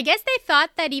I guess they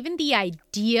thought that even the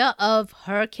idea of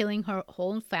her killing her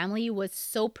whole family was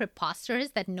so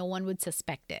preposterous that no one would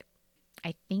suspect it.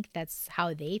 I think that's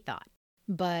how they thought.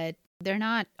 But they're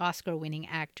not Oscar-winning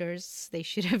actors. They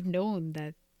should have known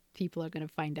that people are going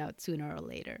to find out sooner or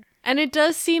later. And it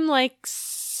does seem like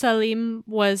Salim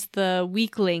was the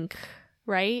weak link,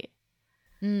 right?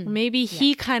 Maybe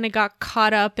he kind of got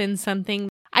caught up in something.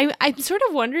 I'm sort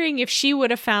of wondering if she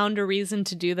would have found a reason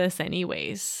to do this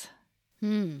anyways.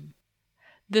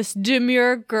 This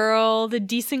demure girl, the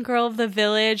decent girl of the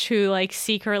village who like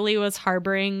secretly was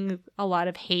harboring a lot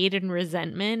of hate and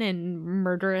resentment and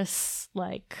murderous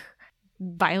like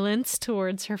violence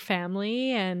towards her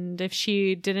family. And if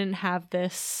she didn't have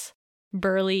this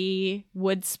burly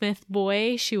woodsmith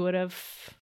boy, she would have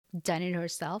done it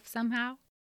herself somehow.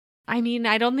 I mean,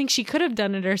 I don't think she could have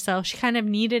done it herself. She kind of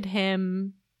needed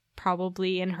him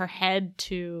probably in her head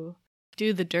to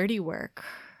do the dirty work.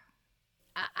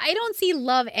 I don't see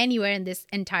love anywhere in this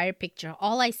entire picture.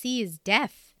 All I see is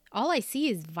death. All I see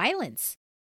is violence.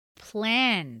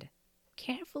 Planned.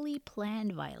 Carefully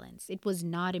planned violence. It was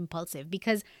not impulsive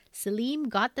because Salim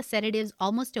got the sedatives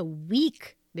almost a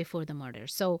week before the murder.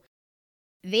 So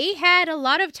they had a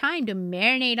lot of time to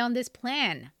marinate on this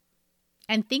plan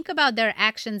and think about their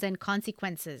actions and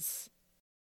consequences.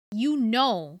 You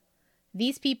know,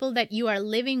 these people that you are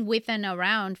living with and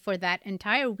around for that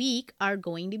entire week are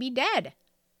going to be dead.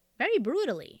 Very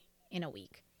brutally in a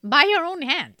week. By your own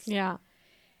hands. Yeah.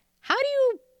 How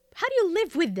do you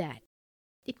live with that?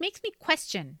 It makes me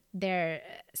question their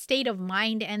state of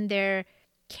mind and their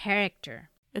character.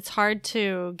 It's hard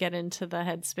to get into the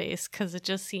headspace because it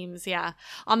just seems,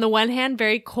 on the one hand,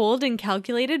 very cold and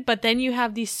calculated, but then you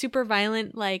have these super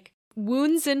violent, like,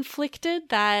 wounds inflicted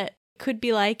that could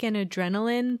be like an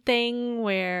adrenaline thing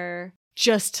where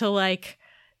just to, like,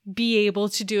 be able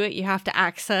to do it, you have to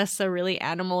access a really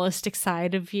animalistic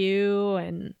side of you.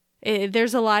 And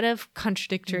there's a lot of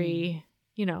contradictory,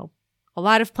 a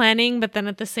lot of planning, but then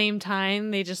at the same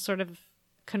time, they just sort of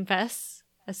confess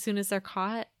as soon as they're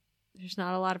caught. There's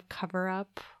not a lot of cover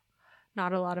up,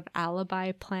 not a lot of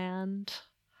alibi planned.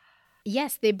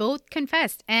 Yes, they both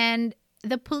confessed, and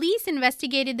the police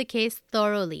investigated the case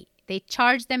thoroughly. They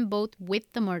charged them both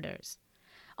with the murders.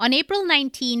 On April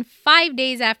 19, 5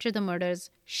 days after the murders,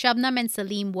 Shabnam and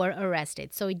Salim were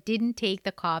arrested, so it didn't take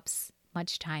the cops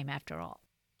much time after all.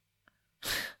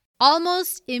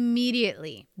 Almost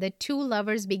immediately, the two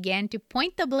lovers began to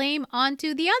point the blame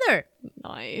onto the other.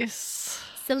 Nice.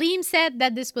 Salim said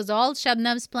that this was all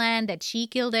Shabnam's plan, that she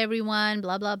killed everyone,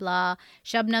 blah, blah, blah.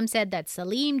 Shabnam said that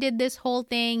Salim did this whole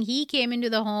thing. He came into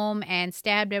the home and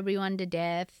stabbed everyone to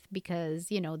death because,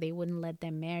 they wouldn't let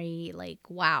them marry. Like,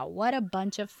 wow, what a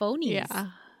bunch of phonies. Yeah,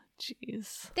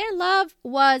 jeez. Their love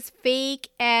was fake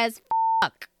as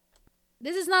fuck.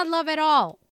 This is not love at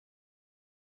all.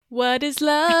 What is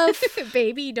love?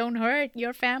 Baby, don't hurt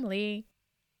your family.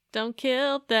 Don't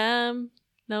kill them.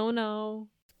 No.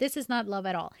 This is not love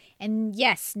at all. And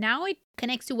yes, now it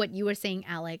connects to what you were saying,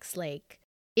 Alex. Like,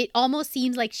 it almost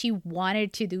seems like she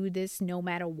wanted to do this no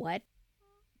matter what.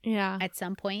 Yeah. At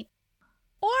some point.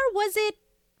 Or was it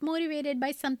motivated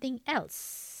by something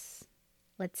else?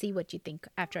 Let's see what you think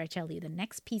after I tell you the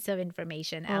next piece of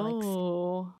information, Alex.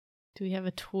 Oh, do we have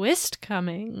a twist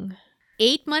coming?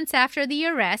 8 months after the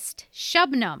arrest,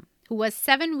 Shabnam, who was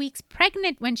 7 weeks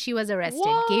pregnant when she was arrested,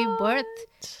 gave birth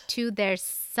to their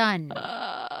son.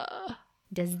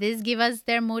 Does this give us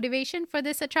their motivation for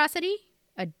this atrocity?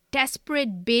 A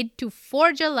desperate bid to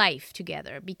forge a life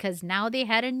together because now they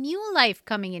had a new life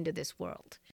coming into this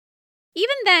world.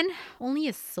 Even then, only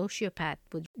a sociopath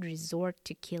would resort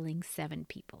to killing 7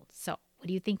 people. So, what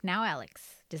do you think now,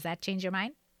 Alex? Does that change your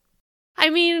mind? I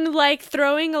mean, like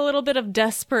throwing a little bit of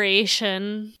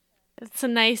desperation. It's a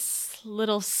nice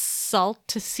little salt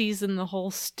to season the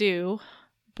whole stew.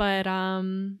 But,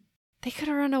 they could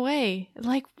have run away.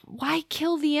 Like, why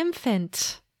kill the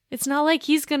infant? It's not like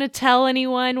he's going to tell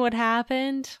anyone what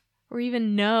happened or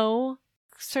even know.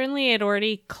 Certainly it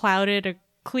already clouded a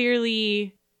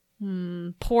clearly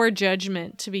poor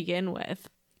judgment to begin with.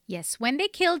 Yes, when they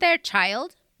killed their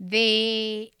child,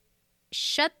 they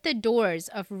shut the doors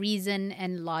of reason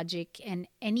and logic and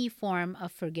any form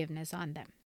of forgiveness on them.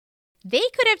 They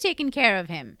could have taken care of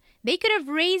him. They could have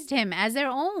raised him as their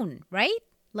own, right?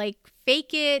 Like,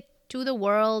 fake it to the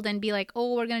world and be like,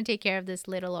 oh, we're going to take care of this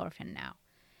little orphan now.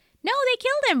 No, they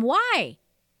killed him. Why?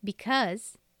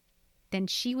 Because then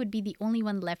she would be the only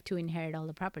one left to inherit all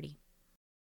the property.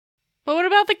 But what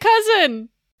about the cousin?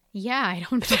 Yeah, I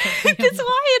don't know. That's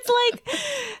why it's like,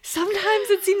 sometimes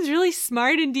it seems really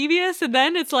smart and devious, and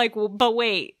then it's like, well, but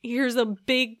wait, here's a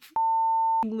big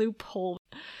loophole.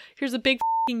 Here's a big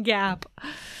gap.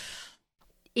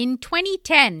 In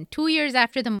 2010, 2 years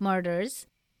after the murders,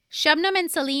 Shabnam and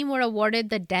Salim were awarded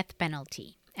the death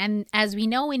penalty. And as we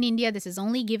know in India, this is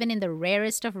only given in the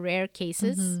rarest of rare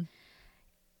cases. Mm-hmm.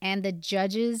 And the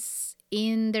judges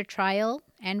in their trial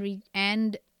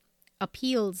and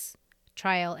appeals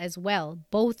trial as well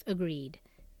both agreed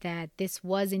that this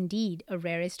was indeed a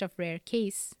rarest of rare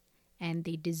case and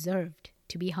they deserved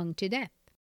to be hung to death.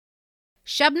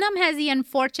 Shabnam has the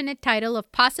unfortunate title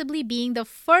of possibly being the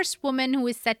first woman who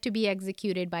is set to be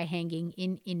executed by hanging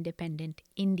in independent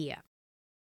India.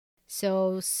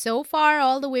 So far,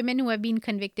 all the women who have been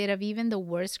convicted of even the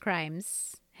worst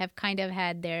crimes have kind of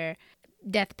had their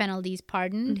death penalties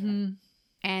pardoned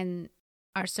and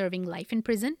are serving life in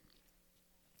prison.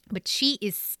 But she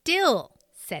is still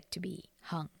set to be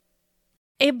hung.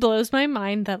 It blows my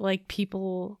mind that, like,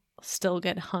 people still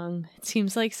get hung. It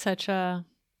seems like such a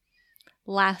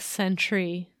last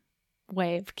century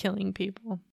way of killing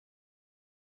people.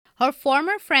 Her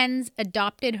former friends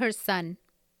adopted her son,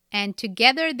 and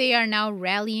together they are now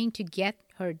rallying to get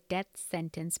her death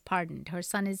sentence pardoned. Her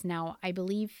son is now, I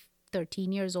believe,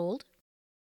 13 years old.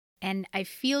 And I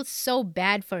feel so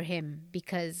bad for him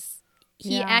because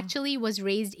he actually was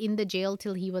raised in the jail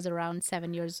till he was around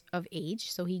 7 years of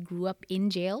age. So he grew up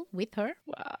in jail with her.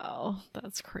 Wow,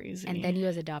 that's crazy. And then he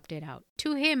was adopted out.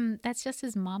 To him, that's just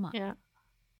his mama. Yeah.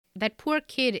 That poor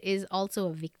kid is also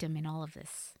a victim in all of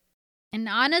this. And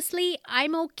honestly,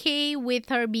 I'm okay with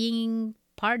her being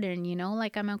pardoned, you know?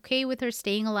 Like, I'm okay with her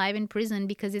staying alive in prison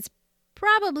because it's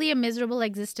probably a miserable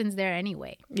existence there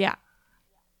anyway. Yeah.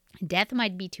 Death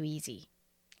might be too easy.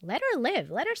 Let her live.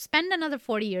 Let her spend another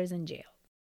 40 years in jail.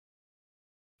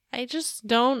 I just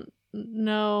don't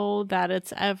know that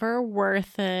it's ever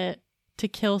worth it to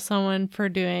kill someone for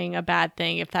doing a bad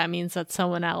thing if that means that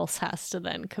someone else has to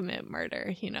then commit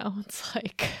murder, you know? It's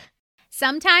like...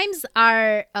 Sometimes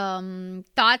our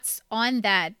thoughts on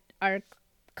that are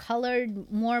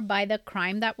colored more by the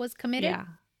crime that was committed.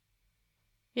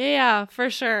 Yeah, for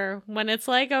sure. When it's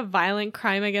like a violent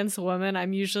crime against a woman,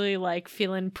 I'm usually like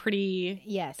feeling pretty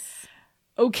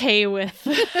okay with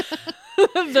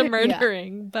the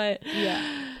murdering. But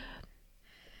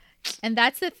and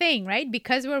that's the thing, right?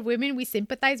 Because we're women, we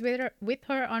sympathize with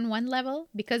her on one level.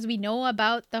 Because we know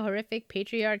about the horrific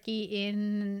patriarchy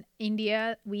in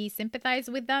India, we sympathize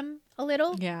with them a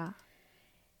little. Yeah.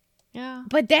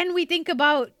 But then we think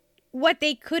about what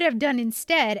they could have done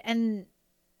instead, and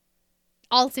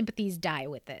all sympathies die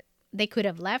with it. They could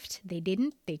have left. They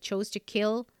didn't. They chose to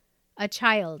kill a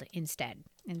child instead.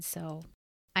 And so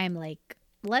I'm like,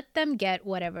 let them get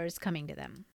whatever's coming to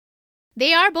them.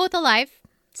 They are both alive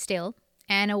still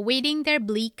and awaiting their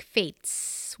bleak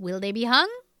fates. Will they be hung?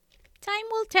 Time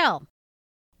will tell.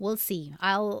 We'll see.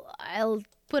 I'll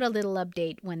put a little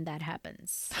update when that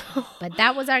happens. But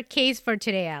that was our case for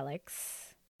today,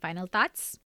 Alex. Final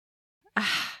thoughts?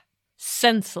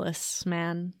 Senseless,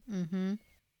 man. Mm-hmm.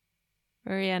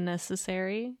 Very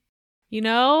unnecessary. You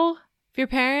know, if your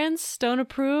parents don't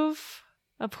approve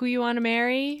of who you want to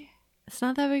marry, it's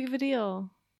not that big of a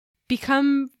deal.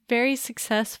 Become very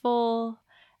successful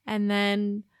and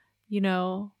then, you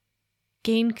know,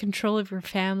 gain control of your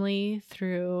family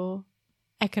through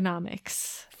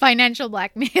economics. Financial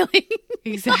blackmailing.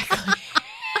 Exactly.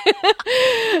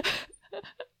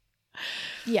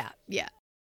 Yeah.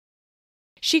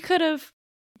 She could have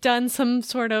done some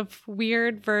sort of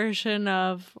weird version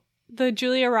of the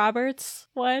Julia Roberts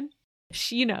one.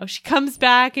 She comes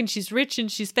back and she's rich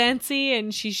and she's fancy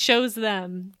and she shows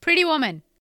them. Pretty Woman.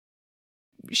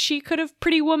 She could have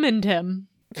Pretty Womaned him.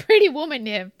 Pretty Woman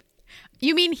him.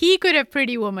 You mean he could have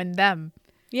Pretty Woman them?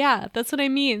 Yeah, that's what I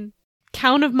mean.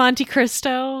 Count of Monte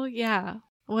Cristo. Yeah.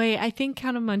 Wait, I think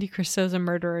Count of Monte Cristo is a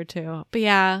murderer too. But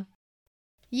yeah.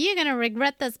 You're gonna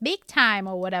regret this big time,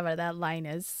 or whatever that line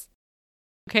is.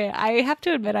 Okay, I have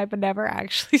to admit I've never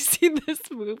actually seen this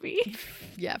movie.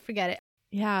 Yeah, forget it.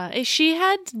 Yeah, if she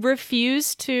had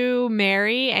refused to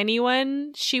marry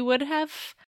anyone, she would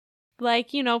have,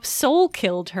 soul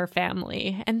killed her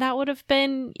family. And that would have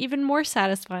been even more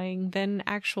satisfying than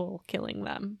actual killing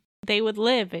them. They would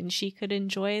live and she could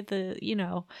enjoy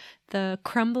the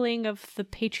crumbling of the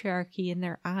patriarchy in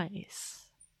their eyes.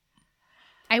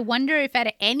 I wonder if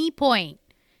at any point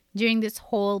during this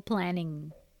whole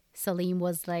planning, Salim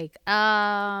was like,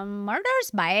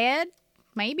 murder's bad.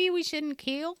 Maybe we shouldn't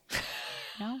kill.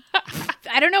 No?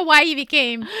 I don't know why he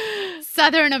became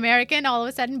Southern American all of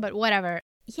a sudden, but whatever.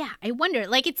 Yeah, I wonder.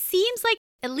 Like, it seems like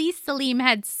at least Salim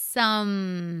had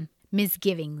some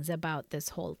misgivings about this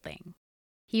whole thing.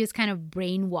 He was kind of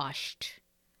brainwashed.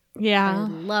 Yeah. Or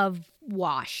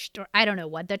love-washed. Or I don't know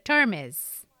what the term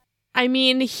is. I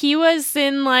mean, he was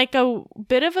in like a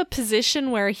bit of a position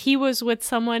where he was with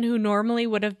someone who normally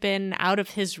would have been out of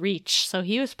his reach. So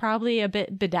he was probably a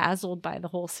bit bedazzled by the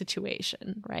whole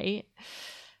situation, right?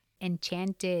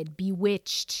 Enchanted,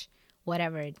 bewitched,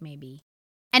 whatever it may be.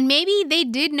 And maybe they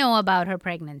did know about her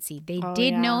pregnancy. They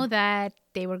did know that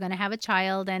they were going to have a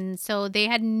child. And so they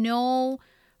had no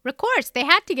recourse. They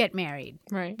had to get married.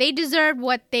 Right. They deserved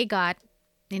what they got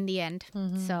in the end.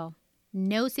 So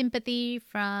no sympathy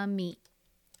from me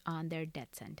on their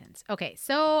death sentence. Okay,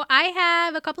 so I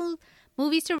have a couple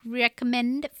movies to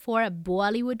recommend for a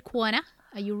Bollywood Corner.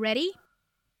 Are you ready?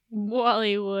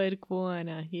 Bollywood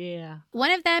Corner, yeah.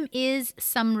 One of them is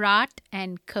Samrat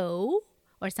and Co.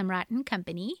 or Samrat and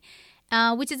Company,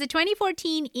 which is a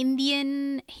 2014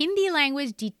 Indian Hindi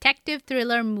language detective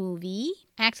thriller movie.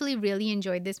 I actually really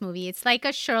enjoyed this movie. It's like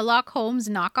a Sherlock Holmes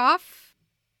knockoff.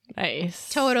 Nice.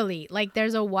 Totally. Like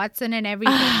there's a Watson and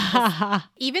everything.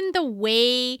 Even the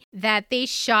way that they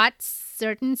shot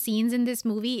certain scenes in this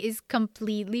movie is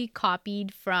completely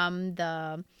copied from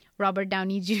the Robert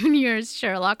Downey Jr.'s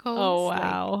Sherlock Holmes. Oh,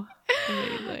 wow.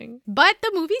 Amazing. But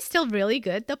the movie's still really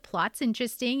good. The plot's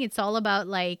interesting. It's all about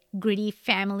like gritty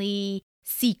family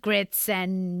secrets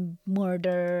and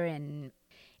murder. And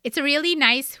it's a really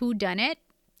nice whodunit.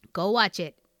 Go watch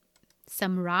it.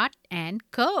 Samrat and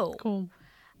Co. Cool.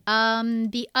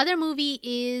 The other movie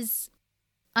is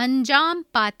Anjam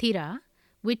Pathira,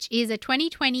 which is a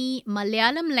 2020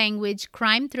 Malayalam language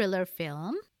crime thriller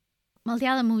film.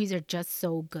 Malayalam movies are just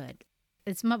so good.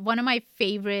 It's one of my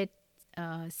favorite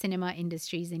cinema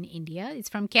industries in India. It's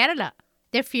from Kerala.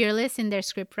 They're fearless in their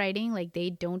script writing. Like they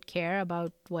don't care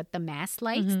about what the mass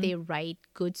likes. They write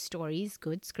good stories,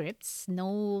 good scripts.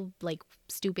 No like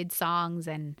stupid songs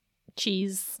and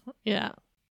cheese. Yeah.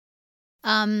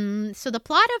 So the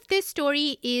plot of this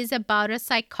story is about a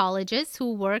psychologist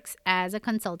who works as a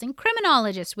consulting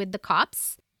criminologist with the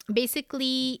cops.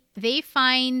 Basically, they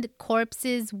find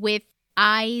corpses with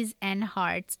eyes and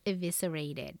hearts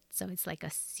eviscerated. So it's like a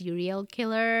serial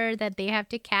killer that they have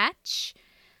to catch.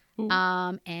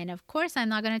 And of course, I'm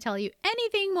not going to tell you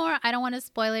anything more. I don't want to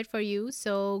spoil it for you.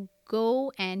 So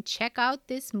go and check out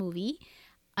this movie,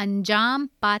 Anjam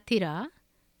Pathira,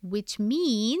 which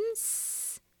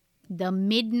means The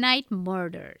Midnight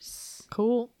Murders.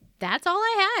 Cool. That's all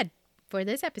I had for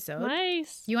this episode.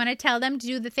 Nice. You want to tell them to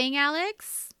do the thing,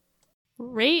 Alex?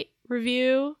 Rate,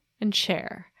 review, and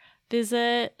share.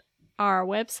 Visit our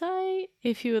website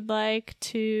if you would like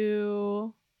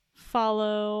to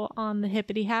follow on the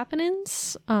hippity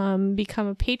happenings. Become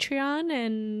a Patreon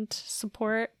and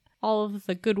support all of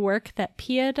the good work that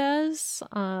Pia does.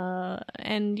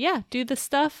 And yeah, do the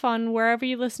stuff on wherever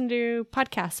you listen to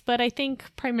podcasts. But I think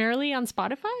primarily on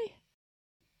Spotify.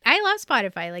 I love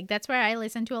Spotify. Like that's where I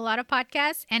listen to a lot of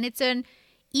podcasts. And it's an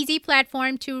easy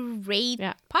platform to rate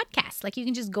podcasts. Like you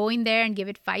can just go in there and give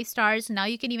it 5 stars. Now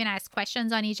you can even ask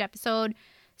questions on each episode.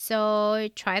 So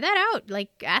try that out. Like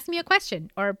ask me a question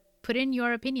or put in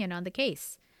your opinion on the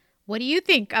case. What do you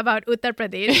think about Uttar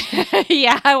Pradesh?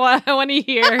 Yeah, I want to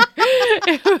hear.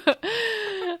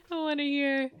 I want to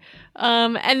hear.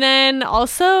 And then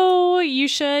also you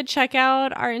should check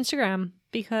out our Instagram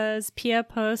because Pia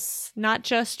posts not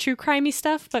just true crimey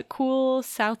stuff, but cool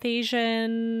South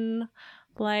Asian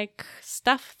like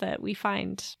stuff that we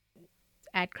find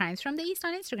at Crimes from the East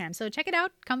on Instagram. So check it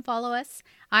out. Come follow us.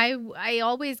 I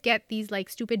always get these like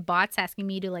stupid bots asking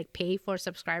me to like pay for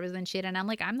subscribers and shit. And I'm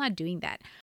like, I'm not doing that.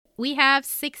 We have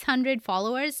 600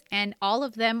 followers and all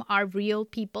of them are real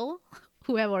people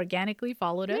who have organically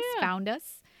followed us, found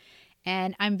us.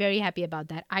 And I'm very happy about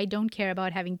that. I don't care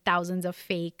about having thousands of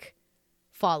fake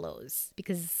follows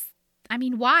because, I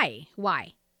mean, why?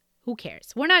 Why? Who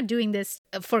cares? We're not doing this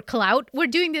for clout. We're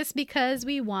doing this because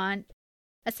we want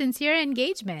a sincere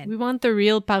engagement. We want the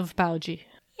real Pav Pauji.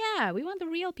 Yeah, we want the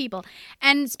real people.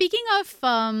 And speaking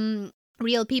of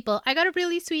real people, I got a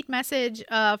really sweet message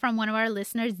from one of our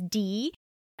listeners, D.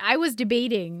 I was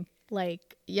debating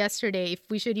like yesterday if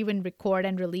we should even record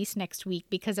and release next week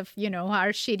because of, you know, our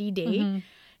shitty day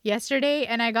yesterday.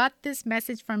 And I got this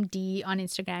message from D on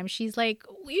Instagram. She's like,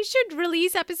 you should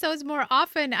release episodes more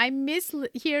often. I miss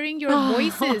hearing your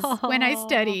voices when I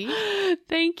study.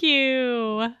 Thank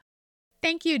you.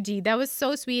 Thank you, Dee. That was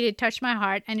so sweet. It touched my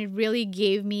heart and it really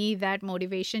gave me that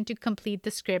motivation to complete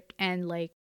the script and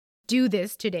like do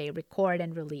this today, record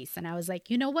and release. And I was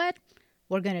like, you know what?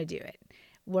 We're going to do it.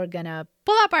 We're going to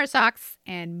pull up our socks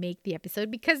and make the episode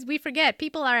because we forget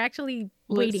people are actually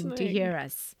waiting to hear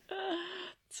us.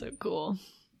 So cool.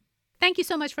 Thank you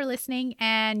so much for listening.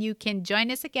 And you can join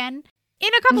us again in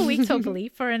a couple weeks, hopefully,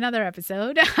 for another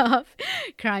episode of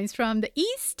Crimes from the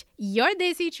East, your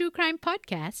Desi True Crime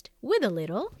podcast with a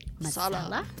little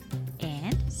masala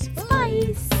and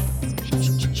spice.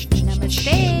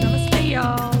 Namaste. Namaste,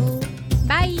 y'all.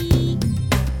 Bye.